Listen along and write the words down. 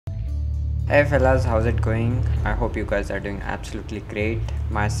Hey fellas, how's it going? I hope you guys are doing absolutely great.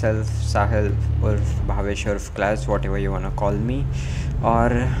 Myself, Sahil, urf Bhavesh urf Claz, whatever you wanna call me.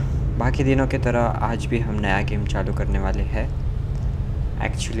 और बाकी दिनों की तरह आज भी हम नया गेम चालू करने वाले हैं.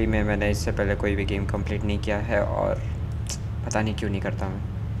 एक्चुअली मैंने इससे पहले कोई भी गेम कंप्लीट नहीं किया है और पता नहीं क्यों नहीं करता मैं.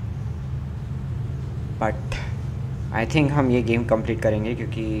 बट आई थिंक हम ये गेम कंप्लीट करेंगे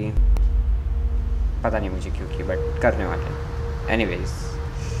क्योंकि पता नहीं मुझे क्योंकि बट करने वाले हैं. Anyways,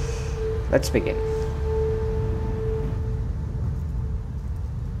 let's begin.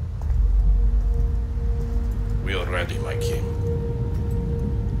 We are ready, my king.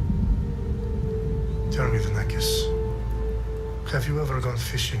 Tell me, Vinakis, have you ever gone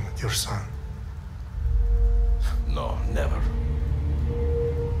fishing with your son? No, never.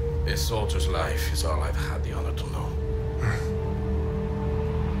 A soldier's life is all I've had the honor to know.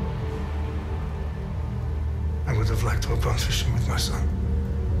 I would have liked to have gone fishing with my son.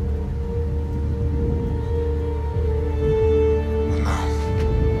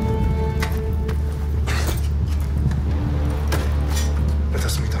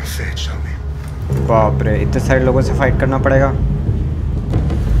 बाप रे, इतने सारे लोगों से fight करना पड़ेगा.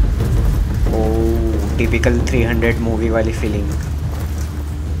 ओह, typical 300 movie वाली feeling.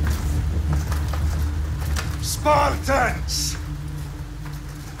 Spartans!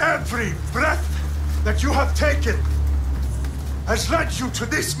 Every breath that you have taken has led you to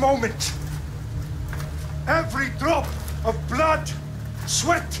this moment. Every drop of blood,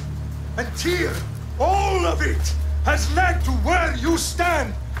 sweat, and tear, all of it has led to where you stand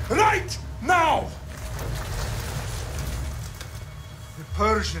right now. The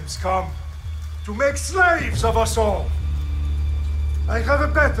Persians come to make slaves of us all. I have a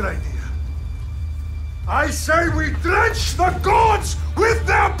better idea. I say we drench the gods with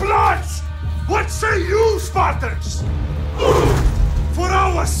their bloods! What say you, Spartans? For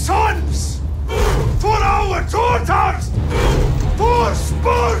our sons! For our daughters! For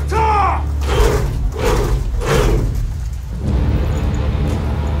Sparta!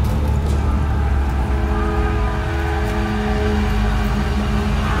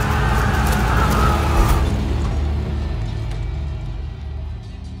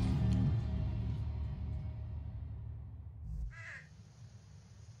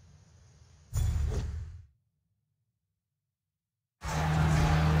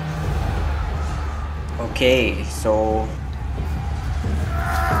 Okay, so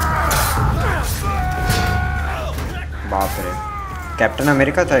बाप रे, captain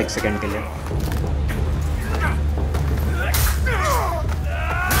America था एक second के लिए.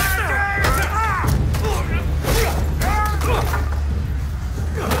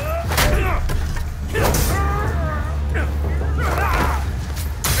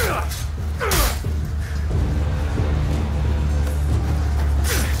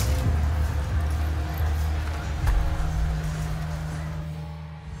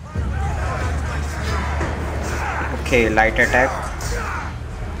 Okay, light attack.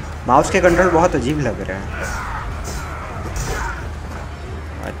 Mouse के control बहुत अजीब लग रहे हैं.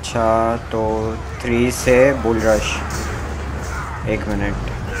 अच्छा, तो 3 से बुल रश. 1 मिनट,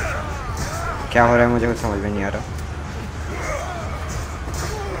 क्या हो रहा है मुझे कुछ समझ में नहीं आ रहा.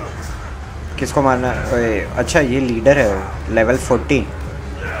 किसको मारना है? अच्छा, ये लीडर है लेवल 40.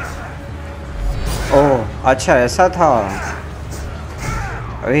 ओह अच्छा, ऐसा था.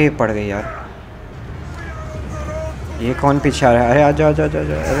 अरे पड़ गई यार. ये कौन पीछे आ रहा है? अरे आजा आजा आजा.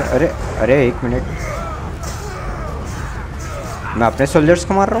 अरे अरे अरे 1 मिनट, मैं अपने सोल्जर्स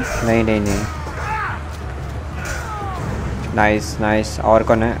को मार रहा हूँ. नहीं नहीं नहीं. Nice nice. और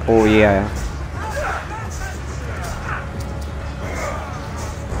कौन है? ओ ये आया.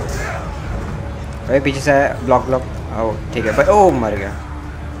 अरे पीछे से आया. Block block. ओ ठीक है भाई. ओ मर गया.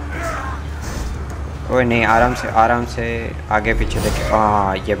 ओए नहीं, आराम से आगे पीछे देखे.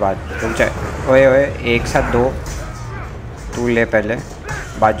 हाँ ये बात. रुक जाए. ओए ओए, एक साथ 2. तू ले पहले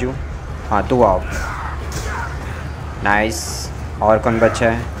बाजू. हाँ तू आओ. नाइस. और कौन बचा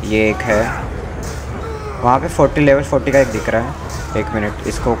है? ये एक है वहाँ पे 40 लेवल 40 का एक दिख रहा है. 1 मिनट,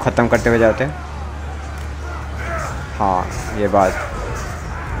 इसको ख़त्म करते हुए जाते हैं. हाँ ये बात.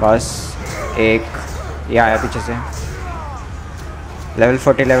 बस एक ये आया पीछे से. लेवल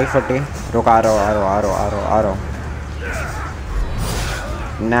 40. रुक, आ रहा हूँ.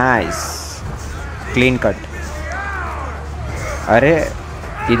 नाइस. Clean cut. अरे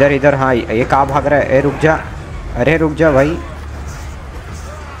इधर. हाँ ये कहाँ भाग रहा है? ए रुक जा. अरे रुक जा भाई.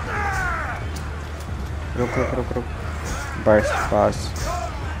 रुक. बस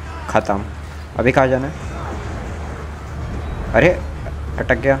ख़त्म. अभी कहाँ जाना है? अरे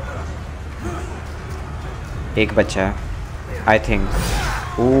अटक गया. एक बच्चा है आई थिंक.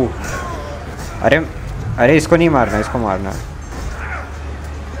 ओह अरे अरे इसको नहीं मारना, इसको मारना।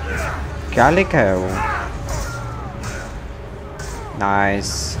 क्या लिखा है वो?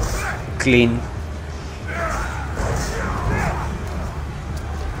 Nice, clean.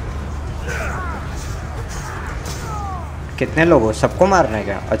 कितने लोग हो? सबको मारना है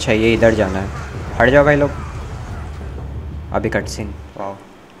क्या? अच्छा ये इधर जाना है। हट जाओ भाई लोग। अभी कट सीन। वाह,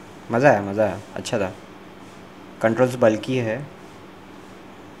 मज़ा आया, मज़ा आया, अच्छा था। कंट्रोल्स बल्कि है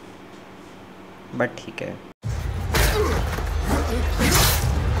बट ठीक है।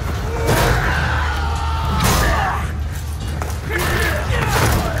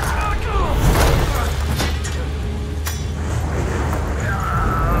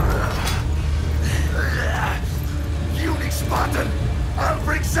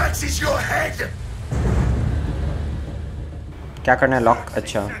 क्या करना है? लॉक?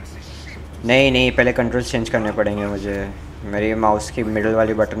 अच्छा नहीं नहीं, पहले कंट्रोल्स चेंज करने पड़ेंगे मुझे। मेरी माउस की मिडल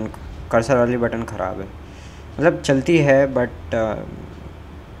वाली बटन, कर्सर वाली बटन ख़राब है। मतलब चलती है बट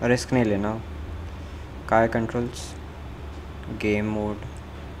रिस्क नहीं लेना। कहाँ है कंट्रोल्स? Game mode,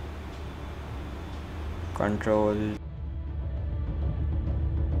 control.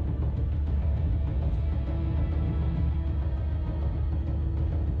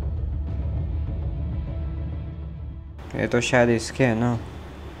 ये तो शायद इसके है ना,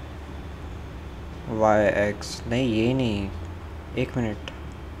 YX। नहीं ये नहीं, एक मिनट,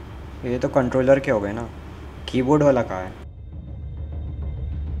 ये तो कंट्रोलर के हो गए ना। कीबोर्ड वाला कहाँ है?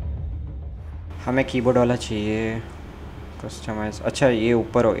 हमें कीबोर्ड वाला चाहिए। कस्टमाइज, अच्छा ये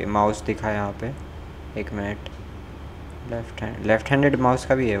ऊपर हो, माउस दिखा है यहाँ पे। एक मिनट, लेफ्ट हैंडेड माउस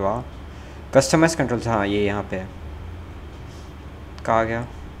का भी है। वाह, कस्टमाइज कंट्रोल्स, हाँ ये यहाँ पे है। कहाँ गया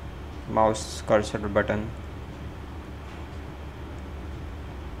माउस कर्सर बटन?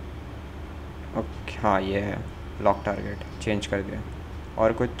 ओके हाँ ये है, लॉक टारगेट चेंज कर दिया।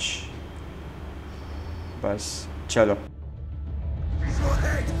 और कुछ? बस चलो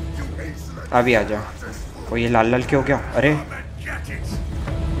अभी आ जा। ओ ये लाल लाल क्यों हो गया? अरे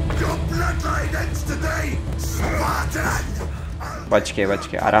बच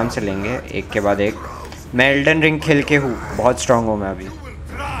के आराम से लेंगे, एक के बाद एक। मैं एल्डन रिंग खेल के हूँ, बहुत स्ट्रांग हूँ मैं अभी।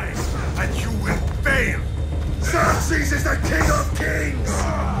 Xerxes is the king of kings!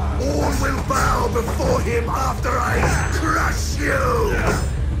 All will bow before him after I crush you!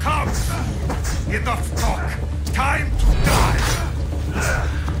 Come! Enough talk! Time to die!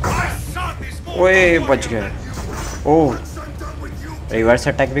 My son is more... ओए बच गए। ओह रिवर्स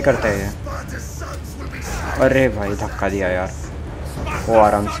अटैक भी करते हैं। अरे भाई धक्का दिया यार। वो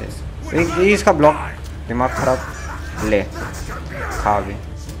आराम से, इसका ब्लॉक, दिमाग खराब। ले खा भी।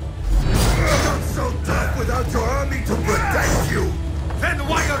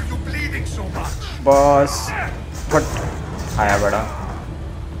 बस फट आया बड़ा।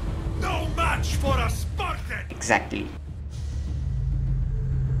 Exactly.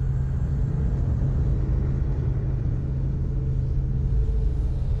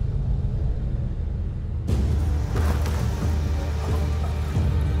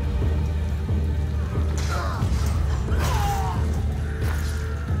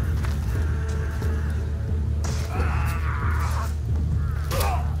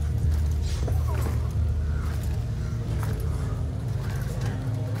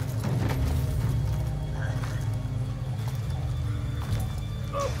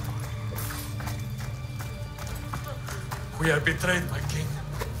 We are betrayed, my king.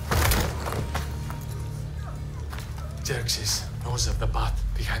 Xerxes knows of the path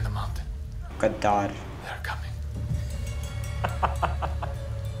behind the mountain. गद्दार। They are coming.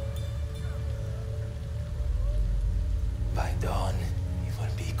 By dawn, we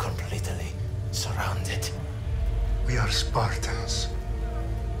will be completely surrounded. We are Spartans.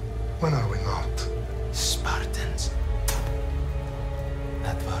 When are we not? Spartans.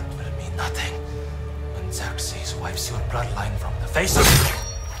 That word will mean nothing when Xerxes wipes your bloodline from the face of the...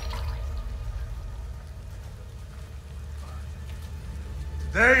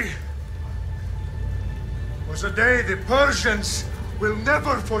 Day was a day the Persians will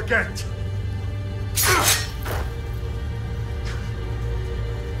never forget.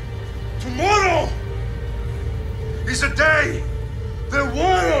 Tomorrow is a day the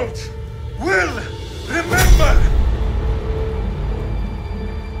world will remember.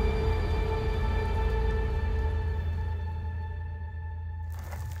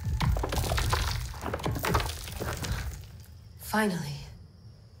 Finally.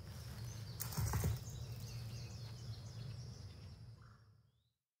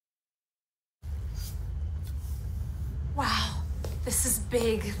 Wow, this is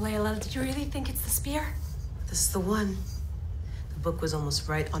big, Layla. Did you really think it's the spear? This is the one. The book was almost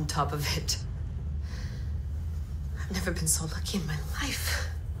right on top of it. Never been so lucky in my life.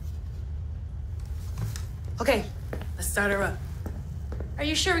 Okay, let's start her up. Are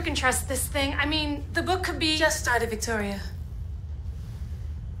you sure we can trust this thing? I mean, the book could be... Just started, Victoria.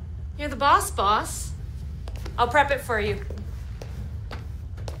 You're the boss. I'll prep it for you.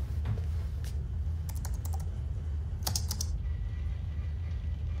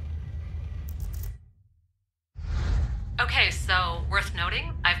 Okay, so worth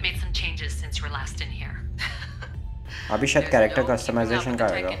noting, I've made some changes since you were last in here. अभी शायद character customization का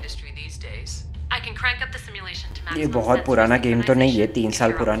आएगा। I can crank up the simulation to maximum. ये बहुत पुराना game तो नहीं है, 3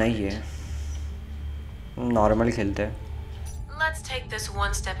 साल पुराना ही है। नॉर्मल खेलते हैं। Let's take this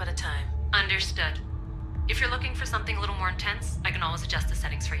one step at a time. Understood. If you're looking for something a little more intense, I can always adjust the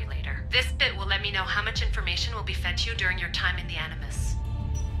settings for you later. This bit will let me know how much information will be fed to you during your time in the Animus.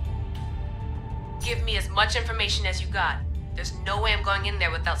 Give me as much information as you got. There's no way I'm going in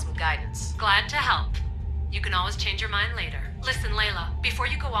there without some guidance. Glad to help. You can always change your mind later. Listen, Layla, before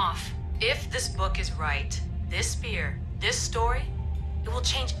you go off, if this book is right, this spear, this story, it will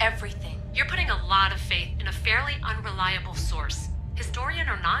change everything. You're putting a lot of faith in a fairly unreliable source. Historian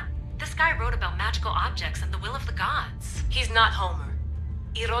or not, this guy wrote about magical objects and the will of the gods. He's not Homer.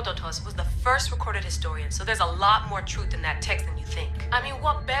 Herodotus was the first recorded historian, so there's a lot more truth in that text than you think. I mean,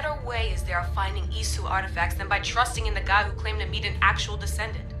 what better way is there of finding Isu artifacts than by trusting in the guy who claimed to meet an actual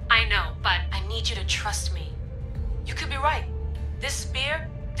descendant? I know, but I need you to trust me. You could be right. This spear,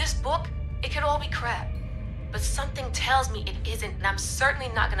 this book, it could all be crap. But something tells me it isn't, and I'm certainly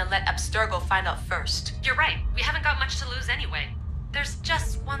not gonna let Abstergo find out first. You're right. We haven't got much to lose anyway. There's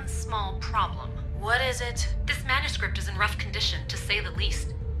just one small problem. What is it? This manuscript is in rough condition, to say the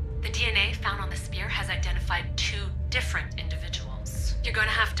least. The DNA found on the spear has identified 2 different individuals. You're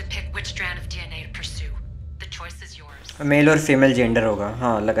gonna have to pick which strand of DNA to pursue. The choice is yours. Mail और female gender होगा।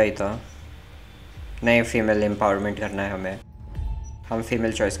 हाँ, लगा ही था। नए female empowerment करना है हमें। हम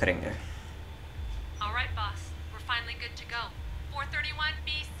फीमेल चॉइस करेंगे। All right, boss. We're finally good to go. 431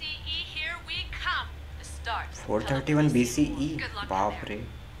 BCE, here we come. The start. 431 BCE. Good luck बाप in रे।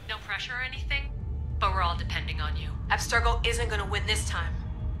 there. No pressure or anything, but we're all depending on you. Abstergo isn't gonna win this time.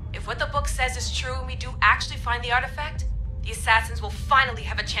 If what the book says is true and we do actually find the artifact, the assassins will finally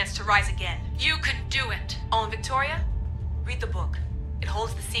have a chance to rise again. You can do it. Oh, and Victoria, read the book. It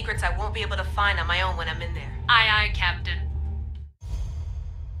holds the secrets I won't be able to find on my own when I'm in there. Aye, aye, Captain.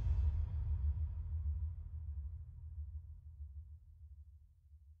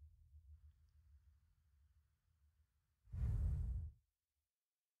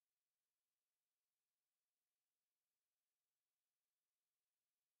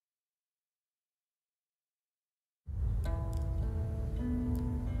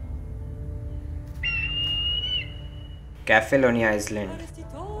 कैफेलोनिया Iceland.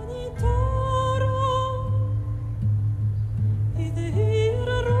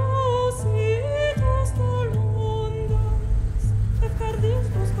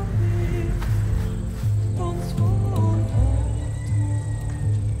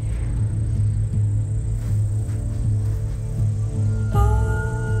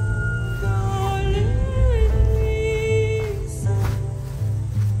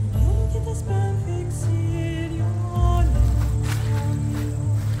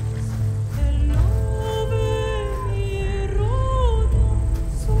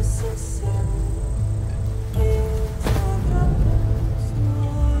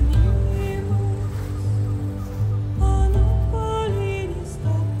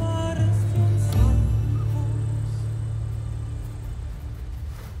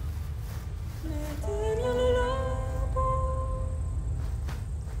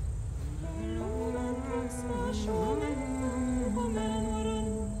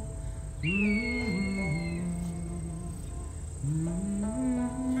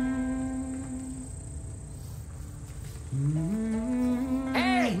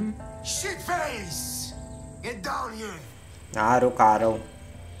 आ रहा हूँ।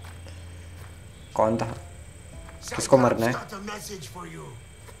 कौन था? किसको मरना है?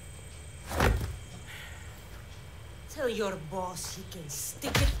 Tell your boss he can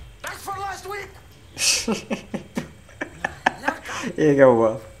stick it. That's for last week. ये क्या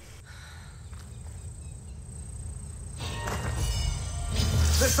हुआ?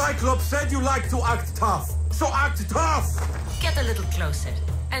 The Cyclops said you like to act tough, so act tough. Get a little closer,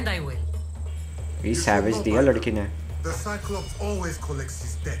 and I will. ये savage दिया लड़की ने। The Cyclops always collects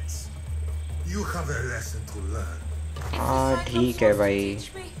his debts. You have a lesson to learn. हाँ ठीक है भाई।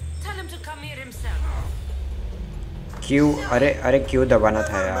 Tell him to come here himself. क्यों? अरे क्यों दबाना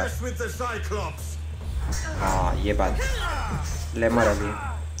था यार? Mess with the Cyclops. हाँ ये बात। ले मर अभी।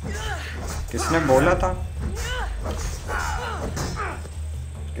 किसने बोला था?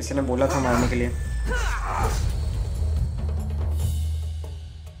 किसी ने बोला था मारने के लिए।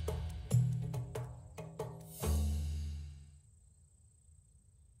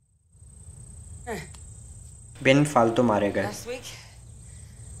 बिन फालतू मारे गए। Last week?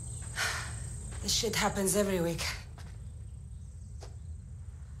 This shit happens every week.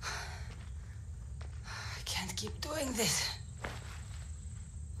 I can't keep doing this.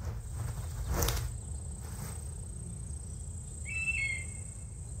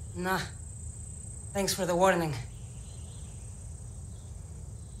 Nah. Thanks for the warning.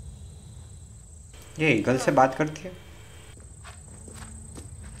 ये ईगल से बात करती है।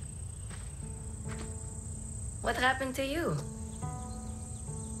 What happened to you?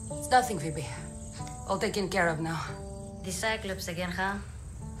 It's nothing, Phoebe. All taken care of now. The Cyclops again, huh?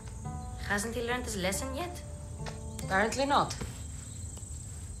 Hasn't he learned his lesson yet? Apparently not.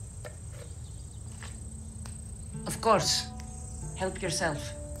 Of course. Help yourself.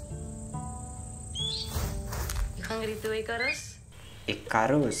 You hungry too, Icarus?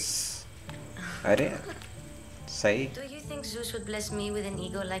 Icarus. अरे सही। Do you think Zeus would bless me with an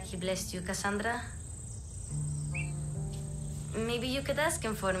ego like he blessed you, Kassandra? Maybe you could ask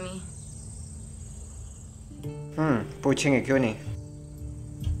him for me. पूछेंगे क्यों नहीं।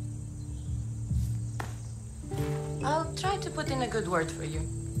 I'll try to put in a good word for you.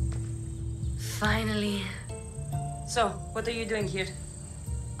 Finally. So, what are you doing here?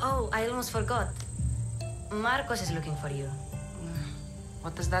 Oh, I almost forgot. Marcos is looking for you.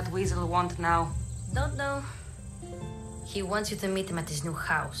 What does that weasel want now? Don't know. He wants you to meet him at his new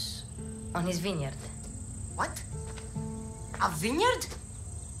house. On his vineyard. What? A vineyard?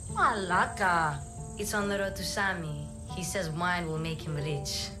 Malaka. It's on the road to Sami. He says wine will make him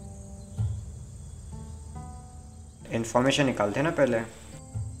rich. Information निकालते ना पहले।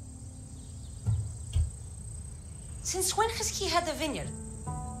 Since when has he had a vineyard?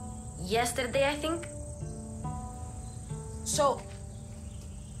 Yesterday, I think. So,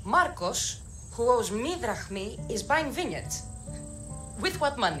 Marcos, who owes me drachmi, is buying vineyards. With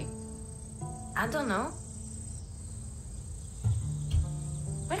what money? I don't know.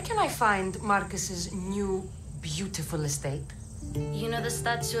 Where can I find Marcus's new, beautiful estate? You know the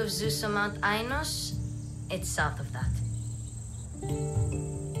statue of Zeus on Mount Ainos? It's south of that.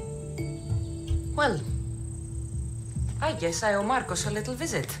 Well, I guess I owe Marcos a little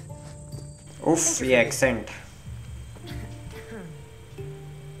visit. उफ ये accent.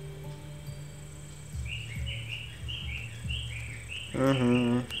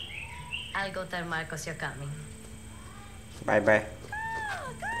 I'll go tell Marcos you're coming. Bye bye.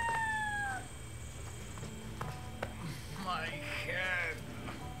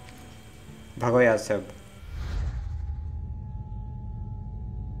 भागो यहाँ से अब।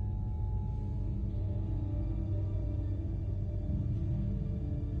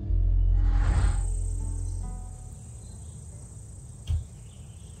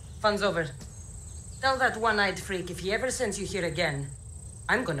 Fun's over. Tell that one-eyed freak if he ever sends you here again,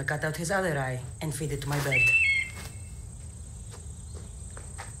 I'm gonna cut out his other eye and feed it to my bird.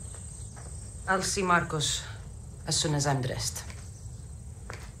 I'll see Marcos as soon as I'm dressed.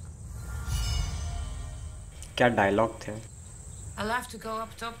 क्या dialogue थे। I'll have to go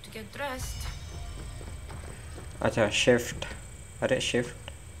up top to get dressed. अच्छा shift. अरे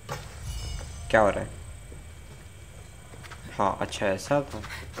shift क्या हो रहा है। हाँ अच्छा ऐसा था।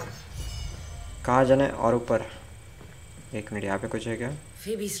 कहाँ जाना है और ऊपर। एक मिनट यहाँ पे कुछ है क्या।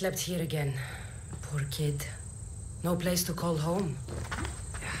 Phoebe slept here again. Poor kid. No place to call home.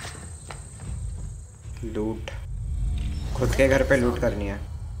 लूट। खुद के घर पे लूट करनी है।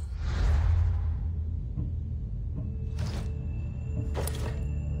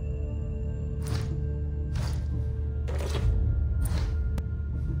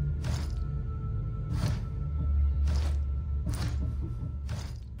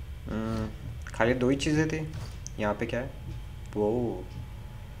 खाली दो ही चीज़ें थी। यहाँ पे क्या है। वो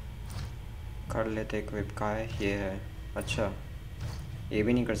कर लेते एक वेब का है ये है। अच्छा ये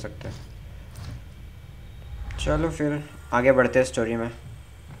भी नहीं कर सकते। चलो फिर आगे बढ़ते हैं स्टोरी में।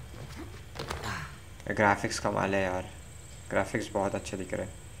 ग्राफिक्स कमाल है यार। ग्राफिक्स बहुत अच्छे दिख रहे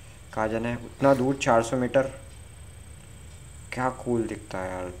हैं। कहाँ जाना है उतना दूर 400 मीटर। क्या कूल दिखता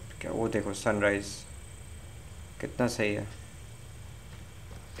है यार। क्या वो देखो सनराइज़ कितना सही है।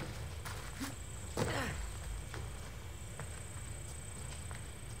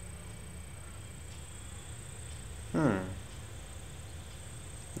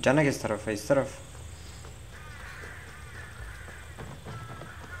 जाना किस तरफ है। इस तरफ।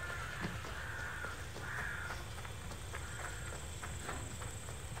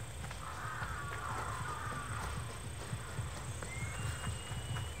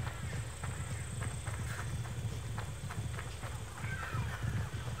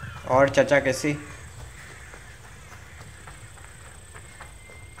 और चाचा कैसी?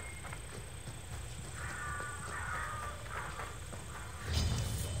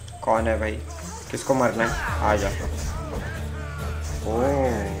 कौन है भाई? किसको मरना है? आ जा। ओह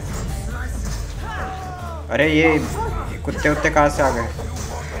अरे ये कुत्ते उत्ते कहाँ से आ गए?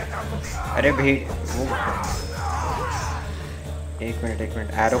 अरे भीड़ वो एक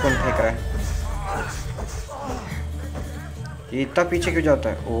मिनट एरो कौन फेंक रहा है? ये इतना पीछे क्यों जाता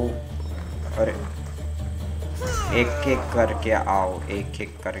है? ओ अरे एक एक करके आओ, एक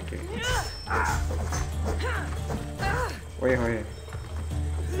एक करके। ओए होए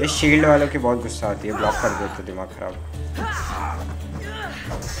ये शील्ड वालों की बहुत गुस्सा आती है, ब्लॉक कर देते दिमाग खराब।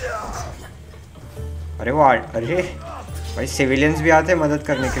 अरे वो अरे भाई सिविलियंस भी आते हैं मदद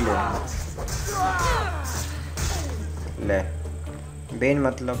करने के लिए। ले बेन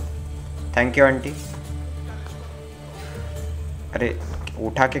मतलब थैंक यू आंटी। अरे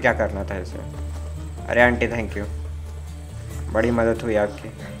उठा के क्या करना था इसे? अरे आंटी थैंक यू, बड़ी मदद हुई आपकी।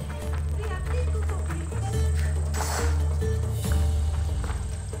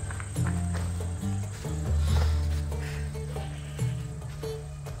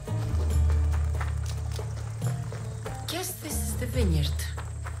 Guess this is the vineyard.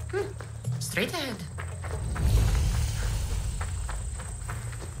 Straight ahead.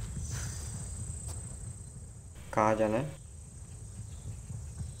 कहाँ जाना है?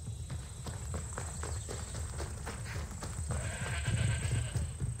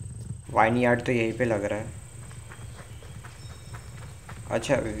 वाइन यार्ड तो यहीं पे लग रहा है।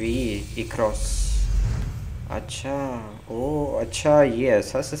 अच्छा वी क्रॉस। अच्छा ओ अच्छा ये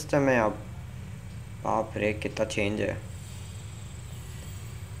ऐसा सिस्टम है अब। बाप रे कितना चेंज है।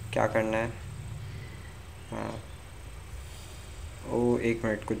 क्या करना है? हाँ ओ एक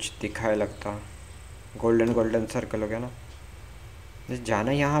मिनट कुछ दिखा है लगता। गोल्डन सर्कल हो गया ना।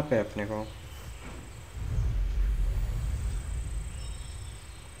 जाना यहाँ पे अपने को।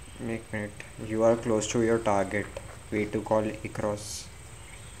 एक minute you are close to your target way to call across.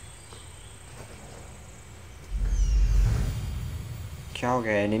 क्या हो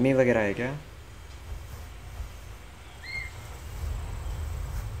गया? एनिमी वगैरह है क्या?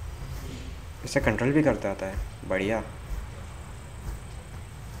 इसे कंट्रोल भी करते आता है, बढ़िया।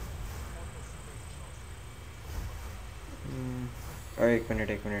 एक मिनट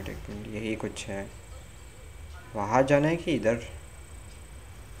यही कुछ है। वहाँ जाना है कि इधर?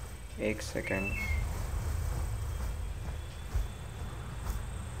 एक सेकेंड।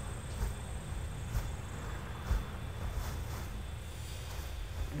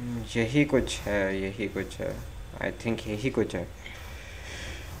 यही कुछ है आई थिंक यही कुछ है।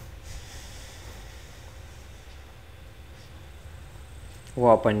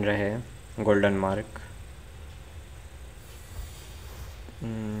 वो अपन रहे गोल्डन मार्क।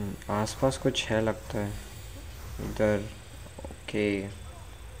 आसपास कुछ है लगता है इधर। ओके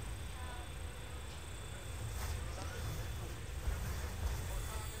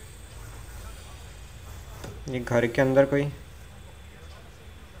ये घर के अंदर कोई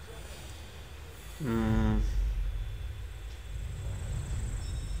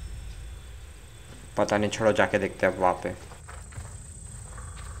पता नहीं, छोड़ो जाके देखते हैं अब वहाँ पे।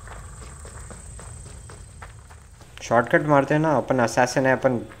 शॉर्टकट मारते हैं ना अपन, असैसिन है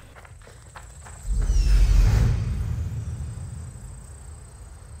अपन।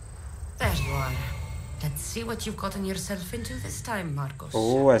 There you are. Let's see what you've gotten yourself into this time, Marcos.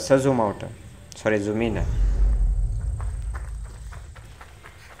 ओह ऐसा जूम आउट है, सॉरी जूम इन है।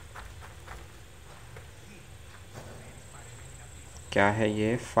 क्या है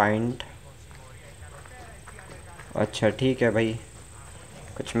ये? फाइंड। अच्छा ठीक है भाई,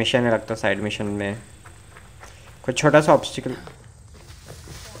 कुछ मिशन है लगता, साइड मिशन में कुछ छोटा सा obstacle.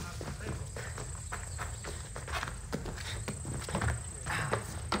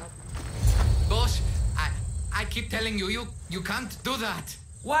 Boss, I keep telling you, you can't do that.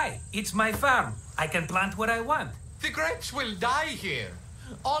 Why? It's my farm. I can plant what I want. The grapes will die here.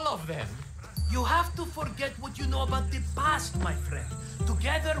 All of them. You have to forget what you know about the past, my friend.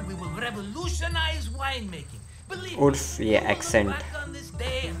 Together we will revolutionize winemaking. Believe उर्फ ये me, accent. we will look back on this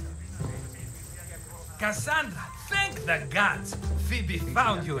day. Kassandra, thank the gods. Phoebe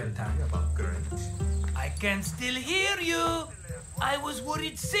found you in time. I can still hear you. I was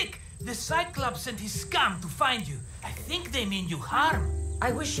worried sick. The Cyclops sent his scum to find you. I think they mean you harm.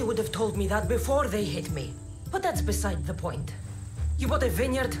 I wish you would have told me that before they hit me. But that's beside the point. You bought a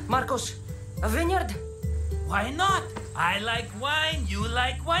vineyard, Marcos? A vineyard? Why not? I like wine, you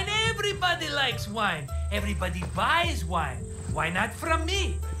like wine, everybody likes wine. Everybody buys wine. Why not from me?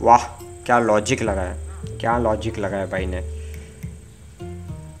 वाह क्या logic लगा है, क्या logic लगा है भाई ने।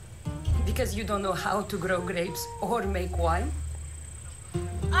 Because you don't know how to grow grapes or make wine?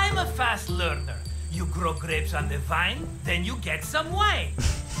 I'm a fast learner. You grow grapes on the vine, then you get some wine.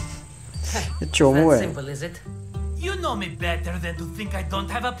 Chomu That है simple, is it? You know me better than to think I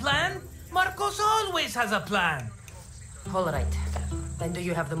don't have a plan. Marcos always has a plan. All right. Then do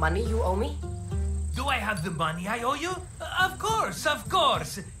you have the money you owe me? Do I have the money I owe you? Of course, of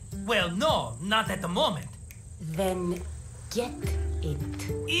course. Well, no, not at the moment. Then get it.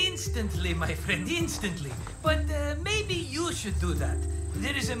 Instantly, my friend, instantly. But maybe you should do that.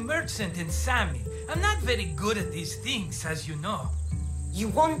 There is a merchant in Sami. I'm not very good at these things, as you know. You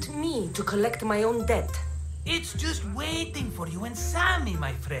want me to collect my own debt? It's just waiting for you in Sami,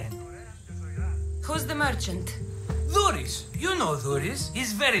 my friend. Who's the merchant? Duris. You know Duris.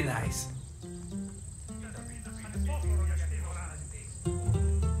 He's very nice.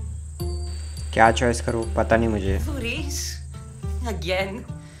 क्या choice करूँ पता नहीं मुझे Duris? Again?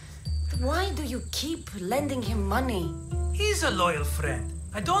 Why do you keep lending him money? He's a loyal friend.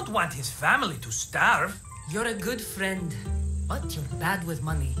 I don't want his family to starve. You're a good friend, but you're bad with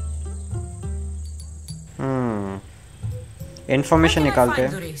money. Information Where can I निकालते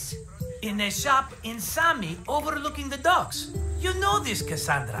find हैं Duris? In a shop in Sami overlooking the docks. You know this,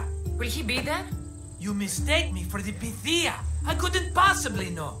 Kassandra. Will he be there? You mistake me for the Pythia. I couldn't possibly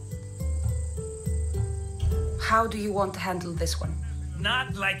know. How do you want to handle this one?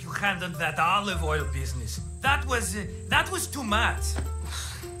 Not like you handled that olive oil business. That was too much.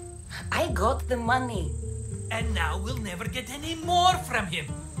 I got the money. And now we'll never get any more from him.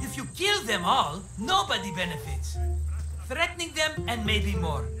 If you kill them all, nobody benefits. Threatening them and maybe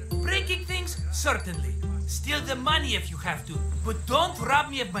more. Breaking things, certainly. Steal the money if you have to. But don't rob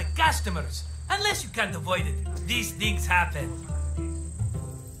me of my customers. Unless you can't avoid it. These things happen.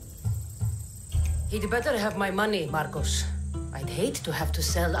 He'd better have my money, Marcos. I'd hate to have to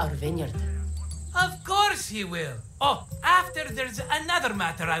sell our vineyard. Of course he will. Oh, after there's another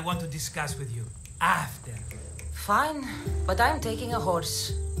matter I want to discuss with you. After. Fine, but I'm taking a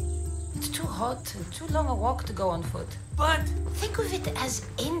horse. It's too hot and too long a walk to go on foot. But Think of it as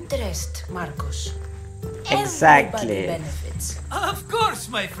interest, Marcos. Exactly. Everybody benefits. of course,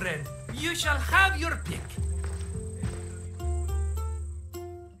 my friend. You shall have your pick.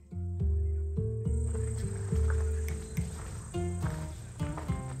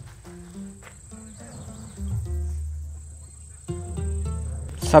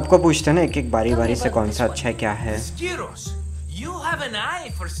 सबको पूछते हैं ना एक एक बारी बारी से कौन सा अच्छा है क्या है Skiros, you have an eye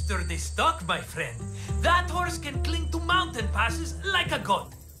for sturdy stock, my friend. That horse can cling to mountain passes like a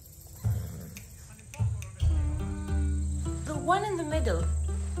goat. The one in the middle.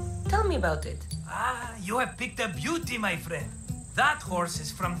 Tell me about it. Ah, you have picked a beauty, my friend. That horse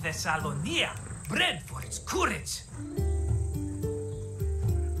is from Thessalonia, bred for its courage.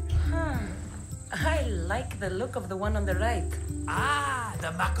 I like the look of the one on the right. Ah,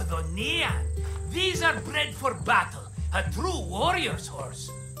 the Macedonian. These are bred for battle, a true warrior's horse.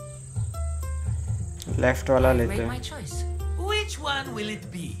 Left वाला I लेते made my हैं choice. Which one will it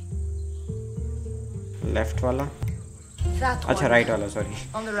be? Left वाला That अच्छा one. Right वाला sorry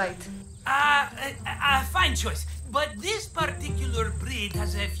On the right. Fine choice. But this particular breed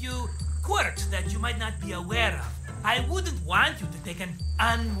has a few quirks that you might not be aware of. I wouldn't want you to take an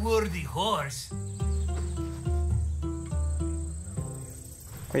unworthy horse.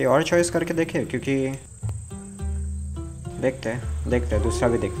 कोई और choice करके देखे क्योंकि देखते हैं दूसरा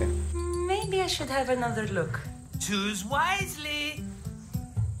भी देखते हैं Maybe I should have another look. Choose wisely.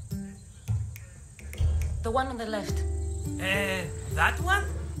 The one on the left. That one?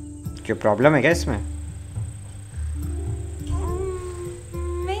 क्यों प्रॉब्लम है क्या इसमें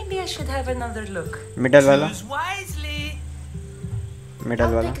Maybe I should have another look. Middle वाला Choose wisely. मिडल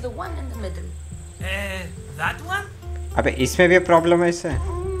I'll वाला take the one in the middle. That one? अबे इसमें भी problem है इससे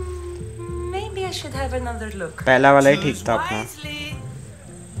Maybe I should have another look. पहला वाला ही Choose ठीक था अपना wisely.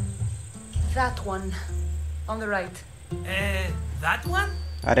 That one. On the right. That one?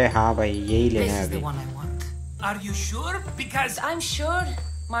 अरे हाँ भाई यही लेना This है is the अभी one I want. Are you sure? Because I'm sure,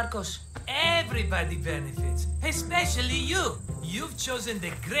 Marcos. everybody benefits, especially you. You've chosen the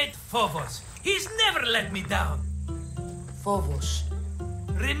great Phobos. He's never let me down. Phobos.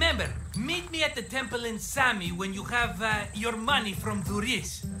 Remember, meet me at the temple in Sami when you have your money from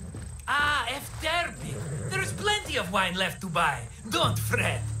Duris. Ah, Efterpi. There's plenty of wine left to buy. Don't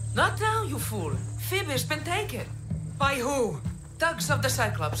fret. Not now, you fool. Phoebe's been taken. By who? Thugs of the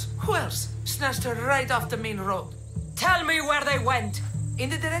Cyclops. Who else? Snatched her right off the main road. Tell me where they went. In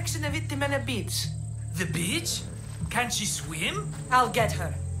the direction of Itimena Beach. The beach? Can she swim? I'll get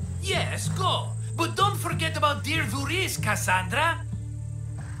her. Yes, go. But don't forget about dear Duris, Kassandra.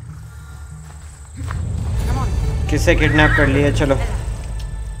 किसे kidnap कर लिए? चलो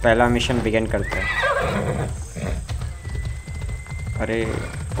पहला mission begin करते हैं। अरे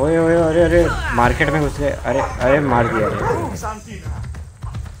ओए ओए अरे अरे मार्केट में घुस गए। अरे अरे मार दिया। अरे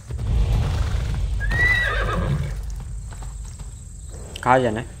कहाँ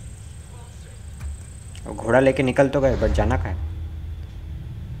जाना है? घोड़ा लेके निकल तो गए बट जाना कहाँ है?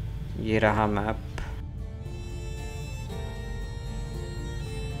 ये रहा मैप।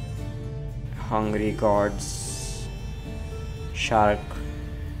 हंग्री गॉड्स, शार्क,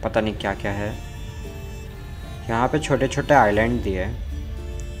 पता नहीं क्या क्या है। यहाँ पे छोटे छोटे आइलैंड दिए,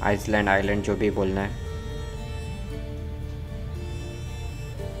 आइसलैंड आइलैंड जो भी बोलना है।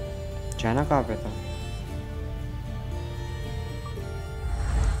 जाना कहाँ पे था?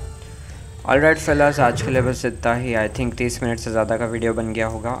 ऑलराइट फेलास, आज के लिए बस इतना ही। आई थिंक 30 मिनट से ज़्यादा का वीडियो बन गया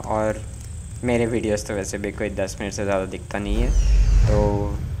होगा और मेरे वीडियोस तो वैसे भी कोई 10 मिनट से ज़्यादा दिखता नहीं है।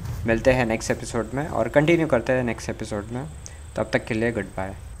 तो मिलते हैं नेक्स्ट एपिसोड में और कंटिन्यू करते हैं नेक्स्ट एपिसोड में। तब तक के लिए गुड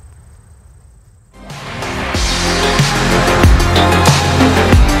बाय।